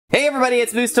Hey everybody,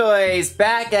 it's Moose Toys,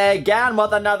 back again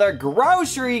with another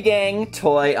Grossery Gang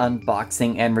toy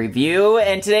unboxing and review.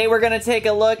 And today we're going to take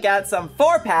a look at some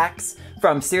 4-packs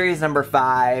from series number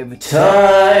 5,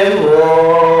 Time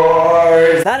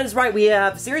Wars. That is right, we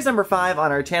have series number 5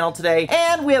 on our channel today,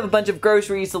 and we have a bunch of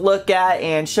groceries to look at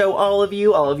and show all of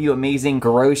you amazing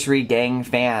Grossery Gang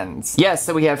fans. Yes,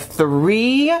 so we have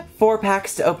 3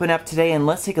 4-packs to open up today, and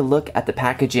let's take a look at the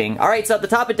packaging. Alright, so at the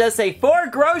top it does say 4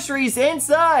 groceries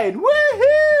inside.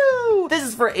 Woohoo! This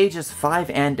is for ages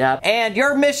 5 and up, and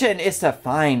your mission is to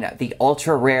find the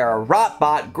ultra rare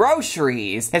Rotbot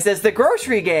groceries. It says the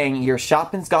Grossery Gang, your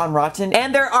shopping's gone rotten,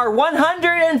 and there are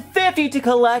 150 to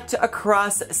collect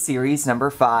across series number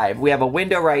 5. We have a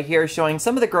window right here showing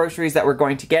some of the groceries that we're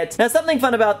going to get. Now, something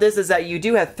fun about this is that you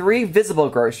do have 3 visible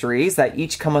groceries that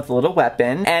each come with a little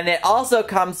weapon, and it also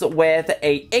comes with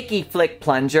a icky flick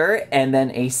plunger and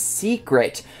then a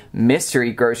secret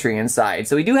mystery grocery inside.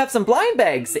 So we do have some blind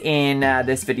bags in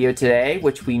this video today,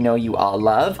 which we know you all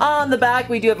love. On the back,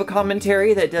 we do have a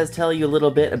commentary that does tell you a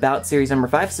little bit about series number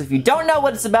 5. So if you don't know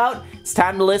what it's about, it's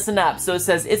time to listen up. So it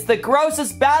says, it's the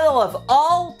grossest battle of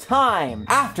all time.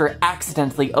 After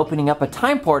accidentally opening up a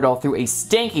time portal through a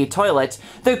stinky toilet,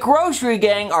 the Grossery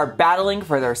Gang are battling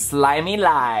for their slimy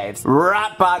lives.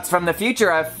 Rotbots from the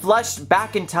future have flushed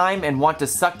back in time and want to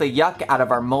suck the yuck out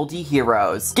of our moldy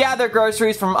heroes. Gather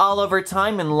groceries from all over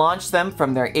time and launch them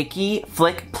from their icky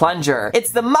flick plunger.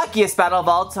 It's the muckiest battle of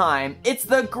all time. It's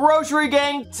the Grossery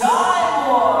Gang Time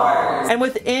Wars! And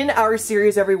within our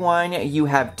series, everyone, you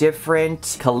have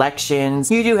different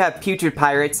collections. You do have Putrid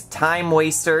Pirates, Time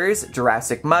Wasters,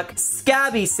 Jurassic Muck,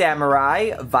 Scabby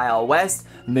Samurai, Vile West,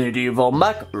 Medieval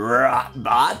Muck,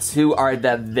 Rotbots, who are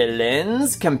the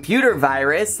villains, Computer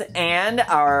Virus, and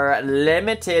our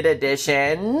limited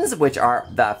editions, which are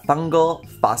the Fungal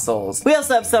Fossils. We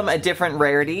also have some different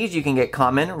rarities. You can get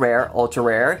common, rare, ultra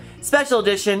rare, special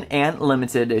edition, and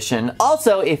limited edition.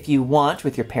 Also, if you want,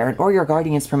 with your parent or your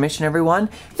guardian's permission, everyone,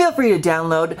 feel free to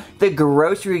download the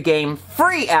Grossery Gang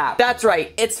free app. That's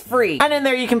right, it's free. And in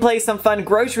there you can play some fun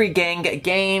Grossery Gang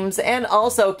games and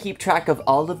also keep track of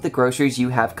all of the groceries you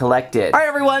have collected. Alright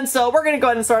everyone, so we're gonna go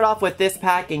ahead and start off with this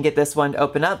pack and get this one to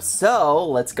open up. So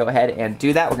let's go ahead and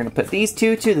do that. We're gonna put these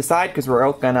 2 to the side because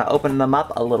we're gonna open them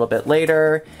up a little bit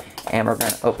later. And we're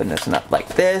gonna open this one up like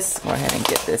this. Go ahead and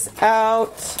get this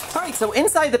out. Alright, so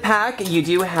inside the pack, you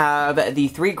do have the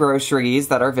 3 groceries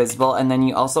that are visible, and then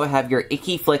you also have your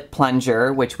icky flick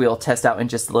plunger, which we'll test out in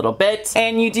just a little bit.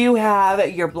 And you do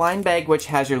have your blind bag, which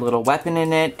has your little weapon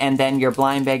in it, and then your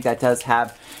blind bag that does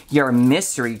have your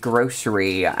mystery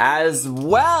grocery, as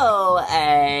well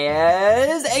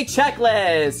as a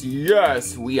checklist.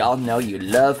 Yes, we all know you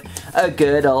love a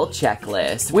good old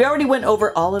checklist. We already went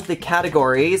over all of the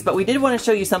categories, but we did want to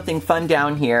show you something fun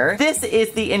down here. This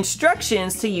is the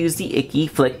instructions to use the icky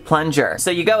flick plunger.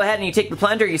 So you go ahead and you take the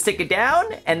plunger, you stick it down,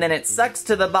 and then it sucks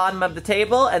to the bottom of the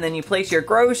table, and then you place your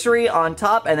grocery on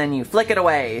top, and then you flick it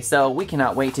away. So we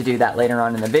cannot wait to do that later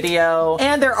on in the video.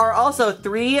 And there are also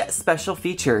 3 special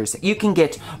features. You can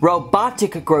get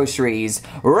robotic groceries,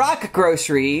 rock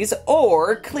groceries,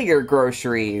 or clear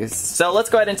groceries. So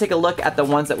let's go ahead and take a look at the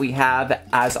ones that we have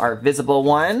as our visible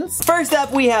ones. First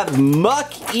up, we have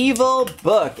Muck Evil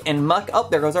Book. And Muck, oh,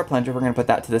 there goes our plunger. We're gonna put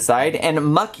that to the side. And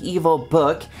Muck Evil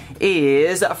Book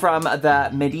is from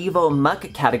the Medieval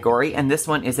Muck category, and this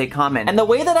one is a common. And the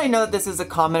way that I know that this is a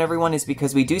common, everyone, is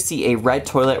because we do see a red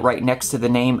toilet right next to the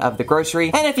name of the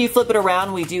grocery. And if you flip it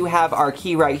around, we do have our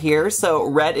key right here. So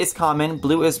red is common,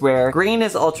 blue is rare, green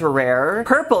is ultra rare,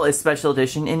 purple is special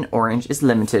edition, and orange is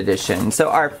limited edition. So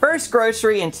our first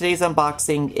grocery in today's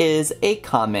unboxing is a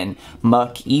common,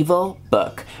 Muck Evil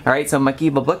Book. Alright, so Muck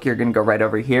Evil Book, you're gonna go right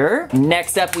over here.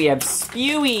 Next up, we have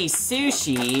Spewy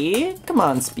Sushi. Come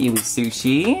on, Spewy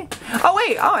Sushi. Oh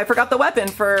wait, oh, I forgot the weapon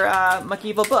for Muck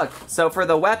Evil Book. So for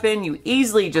the weapon, you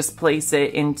easily just place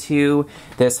it into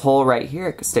this hole right here.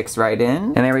 It sticks right in,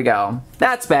 and there we go.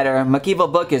 That's better. Muck Evil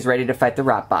Book is ready to fight the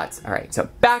Rotbots. Alright, so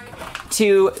back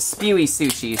to Spewy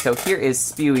Sushi. So here is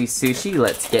Spewy Sushi.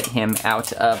 Let's get him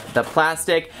out of the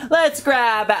plastic. Let's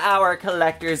grab our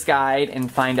collector's guide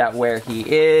and find out where he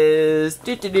is.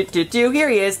 Here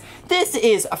he is. This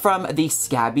is from the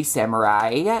Scabby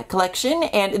Samurai collection,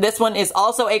 and this one is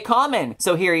also a common. common.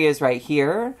 So here he is right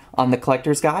here on the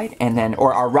collector's guide, and then,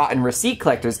 or our rotten receipt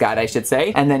collector's guide, I should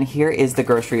say. And then here is the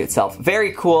grocery itself.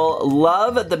 Very cool.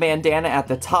 Love the bandana at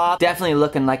the top. Definitely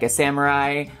looking like a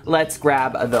samurai. Let's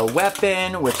grab the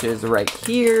weapon, which is right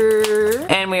here.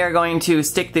 And we are going to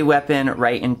stick the weapon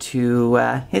right into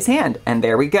his hand. And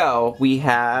there we go. We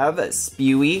have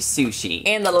Spewy Sushi.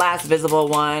 And the last visible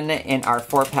one in our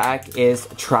 4-pack is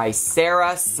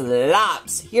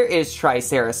Triceraslops. Here is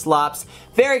Triceraslops.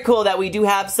 Very cool that we do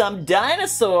have some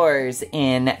dinosaurs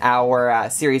in our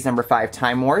series number 5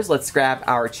 Time Wars. Let's grab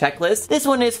our checklist. This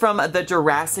one is from the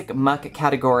Jurassic Muck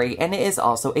category, and it is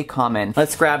also a common.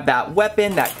 Let's grab that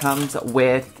weapon that comes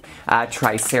with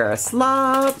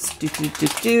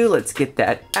Triceraslops. Let's get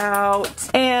that out.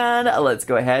 And let's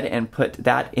go ahead and put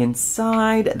that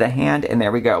inside the hand. And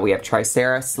there we go. We have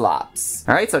Triceraslops.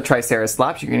 All right, so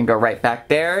Triceraslops, you're gonna go right back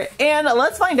there. And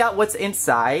let's find out what's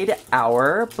inside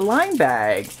our blind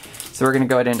bag. So we're gonna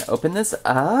go ahead and open this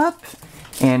up.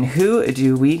 And who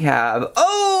do we have?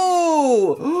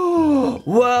 Oh!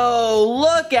 Whoa,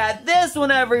 look at this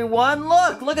one, everyone.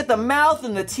 Look at the mouth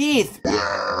and the teeth.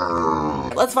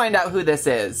 Let's find out who this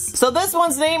is. So this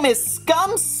one's name is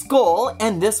Scum Skull,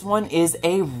 and this one is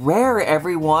a rare,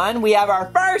 everyone. We have our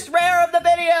first rare of the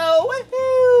video.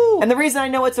 Woohoo! And the reason I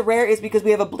know it's a rare is because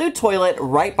we have a blue toilet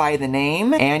right by the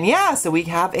name. And yeah, so we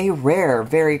have a rare.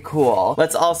 Very cool.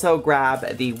 Let's also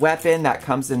grab the weapon that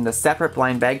comes in the separate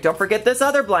blind bag. Don't forget this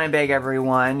other blind bag,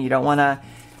 everyone. You don't want to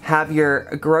have your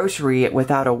grocery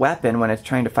without a weapon when it's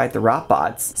trying to fight the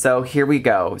Rotbots. So here we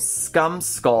go. Scum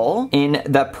Skull in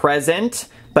the present,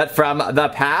 but from the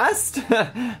past. All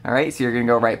right, so you're gonna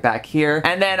go right back here.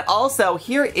 And then also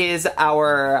here is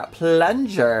our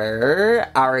plunger,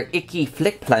 our Icky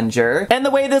Flick plunger. And the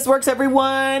way this works,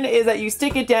 everyone, is that you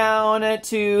stick it down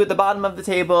to the bottom of the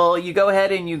table. You go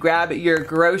ahead and you grab your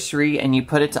grocery and you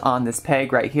put it on this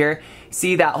peg right here.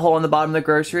 See that hole in the bottom of the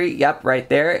grocery? Yep, right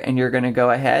there. And you're gonna go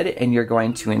ahead and you're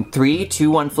going to, in 3,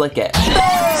 2, 1, flick it.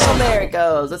 Oh, there it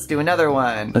goes. Let's do another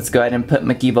one. Let's go ahead and put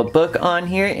McEvil Book on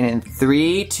here. And in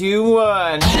 3, 2,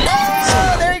 1.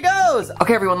 Oh, there he goes.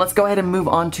 Okay, everyone, let's go ahead and move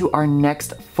on to our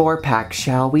next 4-pack,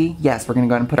 shall we? Yes, we're gonna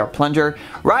go ahead and put our plunger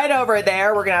right over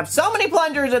there. We're gonna have so many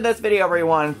plungers in this video,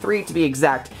 everyone. 3 to be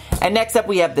exact. And next up,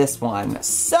 we have this one.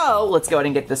 So let's go ahead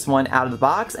and get this one out of the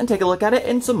box and take a look at it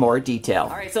in some more detail. All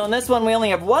right, so in this one, we only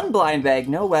have 1 blind bag,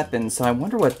 no weapons. So I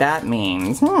wonder what that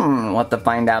means. We'll have to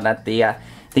find out at the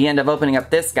end of opening up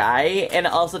this guy. And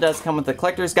it also does come with the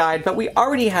collector's guide, but we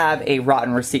already have a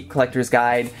rotten receipt collector's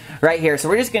guide right here. So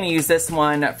we're just gonna use this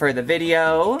one for the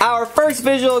video. Our first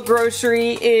visual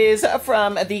grocery is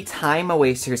from the Time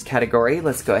Wasters category.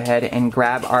 Let's go ahead and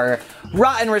grab our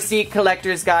rotten receipt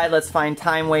collector's guide. Let's find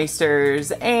Time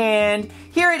Wasters. And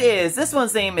here it is. This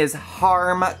one's name is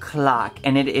Harm Clock,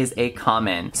 and it is a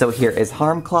common. So here is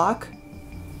Harm Clock.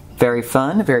 Very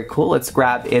fun, very cool. Let's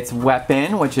grab its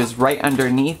weapon, which is right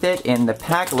underneath it in the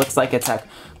pack. It looks like it's a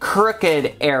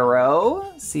crooked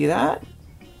arrow. See that?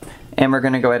 And we're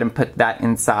gonna go ahead and put that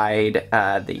inside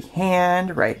the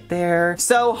hand right there.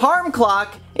 So Harm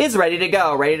Clock is ready to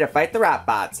go, ready to fight the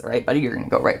Rotbots. All right, buddy, you're gonna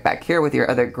go right back here with your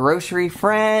other grocery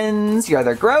friends, your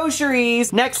other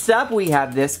groceries. Next up, we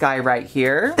have this guy right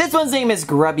here. This one's name is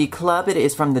Grubby Club. It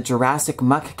is from the Jurassic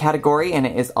Muck category, and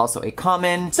it is also a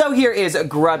common. So here is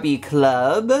Grubby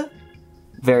Club.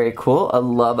 Very cool. I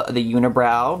love the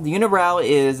unibrow. The unibrow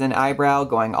is an eyebrow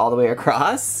going all the way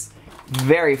across.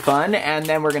 Very fun. And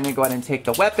then we're gonna go ahead and take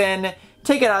the weapon,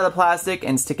 take it out of the plastic,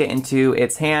 and stick it into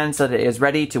its hand so that it is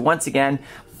ready to once again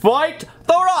fight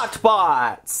the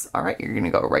Rotbots. All right, you're gonna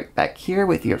go right back here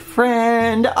with your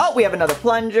friend. Oh, we have another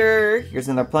plunger. Here's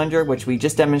another plunger, which we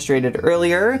just demonstrated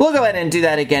earlier. We'll go ahead and do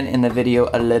that again in the video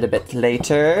a little bit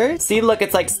later. See, look,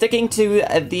 it's like sticking to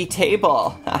the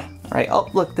table. Right, oh,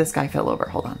 look, this guy fell over.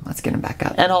 Hold on, let's get him back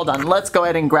up. And hold on, let's go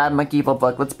ahead and grab McEvil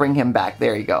Book. Let's bring him back.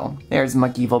 There you go. There's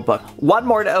McEvil Book. One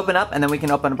more to open up, and then we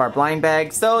can open up our blind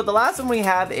bag. So the last one we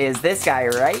have is this guy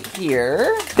right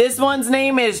here. This one's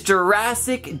name is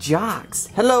Jurassic Jocks.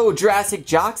 Hello, Jurassic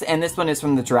Jocks, and this one is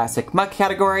from the Jurassic Muck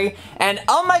category. And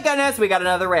oh my goodness, we got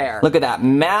another rare. Look at that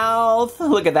mouth.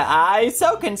 Look at the eyes.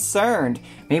 So concerned.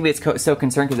 Maybe it's so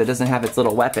concerned because it doesn't have its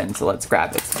little weapon. So let's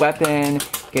grab its weapon,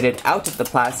 get it out of the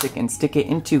plastic, and stick it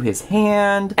into his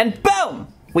hand. And boom!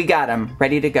 We got him,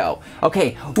 ready to go.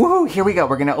 Okay, woohoo, here we go.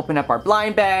 We're gonna open up our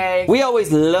blind bag. We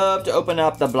always love to open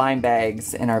up the blind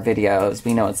bags in our videos.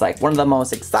 We know it's like one of the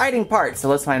most exciting parts. So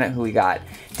let's find out who we got.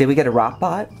 Did we get a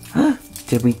Rotbot?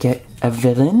 Did we get a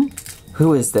villain?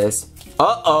 Who is this?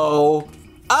 Uh-oh.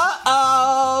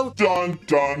 Uh-oh! Dun,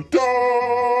 dun,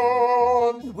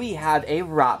 dun! we have a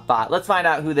rot bot. Let's find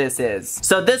out who this is.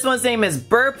 So this one's name is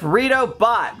Burrito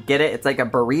Bot. Get it? It's like a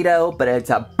burrito, but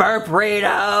it's a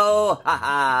burrito.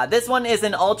 Haha. This one is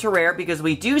an ultra rare because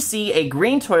we do see a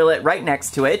green toilet right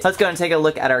next to it. Let's go and take a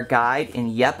look at our guide.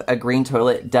 And yep, a green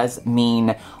toilet does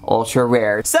mean ultra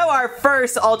rare. So our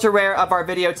first ultra rare of our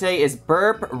video today is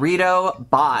Burrito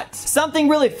Bot. Something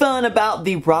really fun about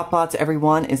the rot bots,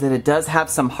 everyone, is that it does have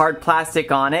some hard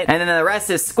plastic on it, and then the rest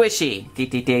is squishy.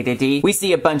 We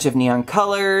see a bunch of neon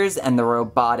colors and the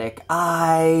robotic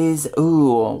eyes.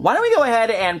 Ooh, why don't we go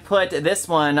ahead and put this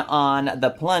one on the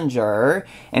plunger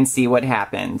and see what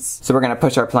happens. So we're gonna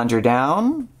push our plunger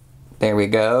down. There we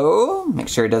go. Make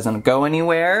sure it doesn't go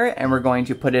anywhere, and we're going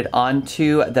to put it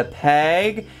onto the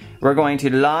peg. We're going to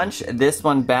launch this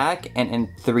one back, and in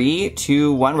 3,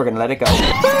 2, 1, we're gonna let it go.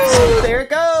 Woo! There it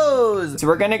goes! So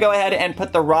we're gonna go ahead and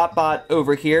put the rot bot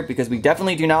over here because we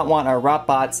definitely do not want our rot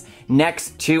bots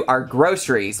next to our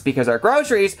groceries, because our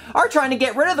groceries are trying to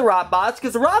get rid of the rot bots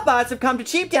because the rot bots have come to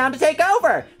Cheap Town to take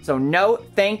over. So no,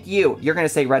 thank you. You're gonna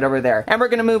stay right over there. And we're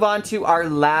gonna move on to our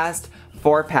last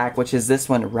 4-pack, which is this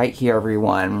one right here,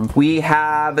 everyone. We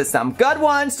have some good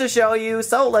ones to show you,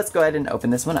 so let's go ahead and open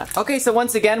this one up. Okay, so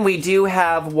once again, we do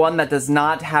have one that does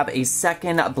not have a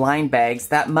second blind bag, so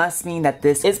that must mean that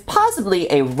this is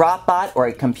possibly a rot bot or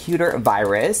a computer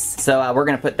virus. So we're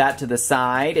gonna put that to the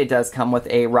side. It does come with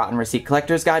a rotten receipt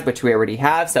collector's guide, which we already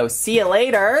have, so see you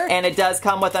later. And it does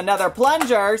come with another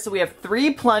plunger, so we have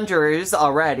 3 plungers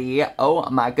already. Oh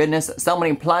my goodness, so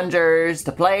many plungers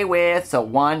to play with. So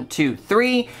 1, 2, 3.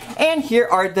 And here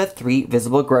are the 3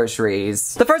 visible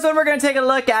groceries. The first one we're gonna take a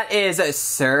look at is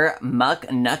Sir Muck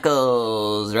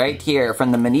Knuckles, right here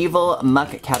from the medieval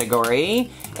muck category.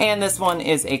 And this one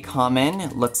is a common.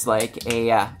 It looks like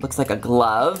a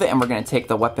glove, and we're gonna take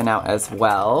the weapon out as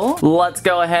well. Let's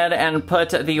go ahead and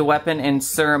put the weapon in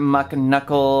Sir Muck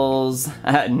Knuckles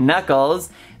Knuckles.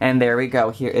 And there we go.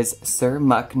 Here is Sir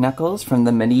Muck Knuckles from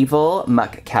the medieval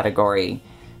muck category.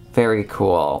 Very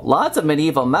cool. Lots of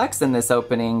medieval mucks in this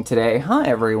opening today, huh,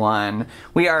 everyone?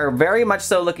 We are very much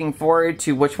so looking forward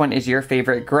to which one is your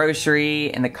favorite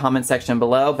grocery in the comment section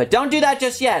below, but don't do that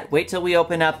just yet. Wait till we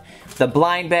open up the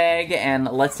blind bag, and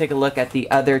let's take a look at the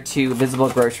other 2 visible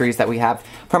groceries that we have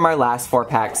from our last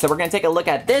 4-pack. So we're gonna take a look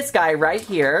at this guy right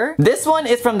here. This one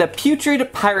is from the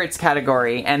Putrid Pirates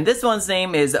category, and this one's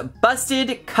name is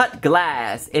Busted Cut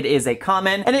Glass. It is a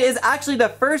common, and it is actually the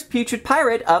first Putrid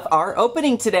Pirate of our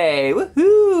opening today.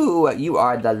 Woohoo! You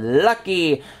are the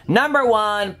lucky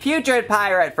 #1 Putrid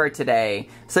Pirate for today.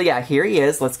 So yeah, here he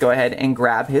is. Let's go ahead and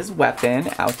grab his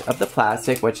weapon out of the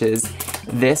plastic, which is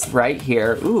this right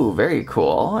here. Ooh, very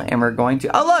cool. And we're going to,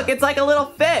 oh look, it's like a little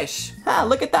fish. Ah,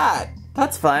 look at that.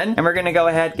 That's fun. And we're gonna go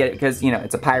ahead and get it because, you know,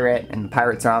 it's a pirate and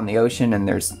pirates are on the ocean and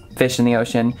there's fish in the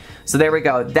ocean. So there we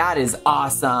go. That is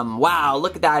awesome. Wow,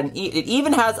 look at that. And it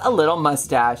even has a little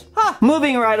mustache. Huh.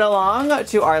 Moving right along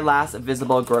to our last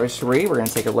visible grocery. We're gonna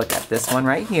take a look at this one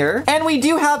right here. And we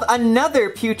do have another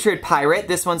putrid pirate.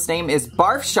 This one's name is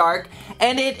Barf Shark,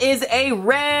 and it is a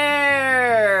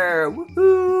rare.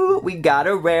 Woohoo! We got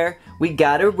a rare. We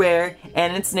got a rare,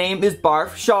 and its name is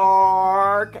Barf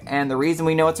Shark. And the reason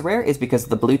we know it's rare is because of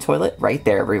the blue toilet right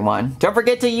there, everyone. Don't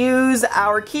forget to use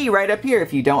our key right up here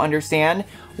if you don't understand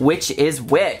which is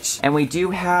which. And we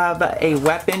do have a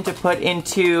weapon to put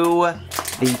into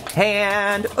the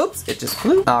hand. Oops, it just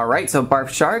flew. All right, so Barf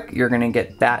Shark, you're gonna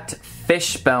get that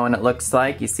fishbone, it looks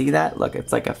like. You see that? Look,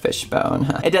 it's like a fishbone.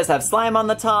 It does have slime on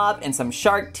the top and some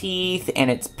shark teeth, and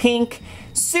it's pink.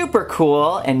 Super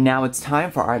cool. And now it's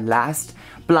time for our last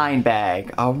blind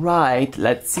bag. All right,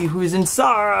 let's see who's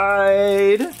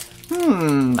inside.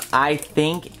 I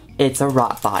think it's a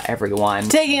rot bot, everyone.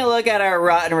 Taking a look at our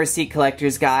rotten receipt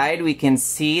collector's guide, we can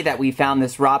see that we found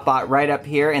this rot bot right up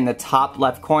here in the top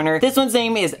left corner. This one's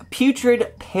name is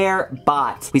Putrid Pear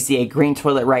Bot. We see a green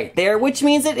toilet right there, which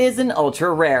means it is an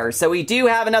ultra rare. So we do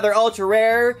have another ultra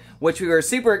rare, which we were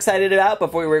super excited about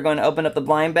before we were going to open up the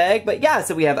blind bag. But yeah,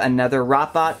 so we have another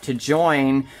rot bot to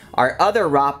join our other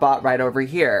rot bot right over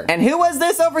here. And who was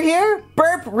this over here?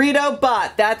 Burrito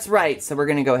Bot, that's right. So we're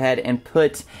gonna go ahead and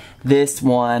put this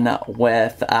one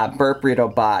with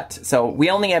Burrito Bot. So we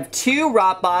only have 2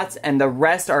 rot bots and the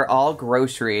rest are all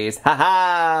groceries.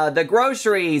 Haha, the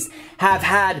groceries have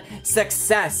had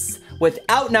success with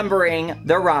outnumbering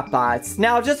the Rotbots.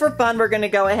 Now, just for fun, we're gonna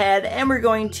go ahead and we're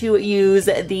going to use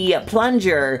the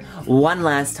plunger one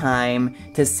last time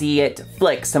to see it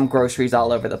flick some groceries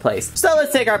all over the place. So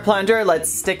let's take our plunger,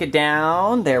 let's stick it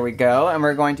down, there we go, and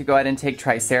we're going to go ahead and take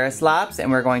Triceratops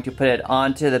and we're going to put it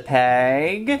onto the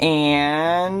peg,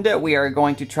 and we are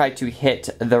going to try to hit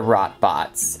the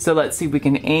Rotbots. So let's see if we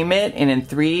can aim it, and in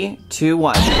 3, 2,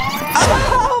 1.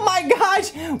 Oh my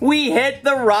gosh! We hit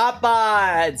the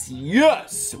Rotbots!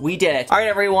 Yes! We did it. Alright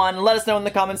everyone, let us know in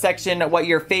the comment section what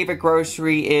your favorite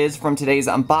grocery is from today's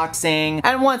unboxing.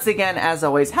 And once again, as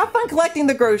always, have fun collecting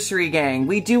the Grossery Gang.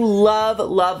 We do love,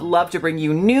 love, love to bring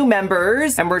you new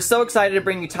members, and we're so excited to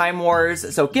bring you Time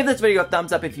Wars, so give this video a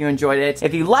thumbs up if you enjoyed it.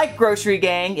 If you like Grossery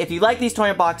Gang, if you like these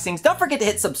toy unboxings, don't forget to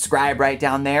hit subscribe right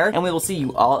down there, and we will see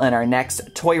you all in our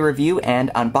next toy review and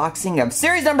unboxing of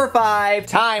series number 5,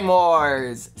 Time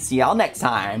Wars. See y'all next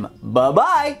time.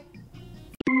 Bye-bye.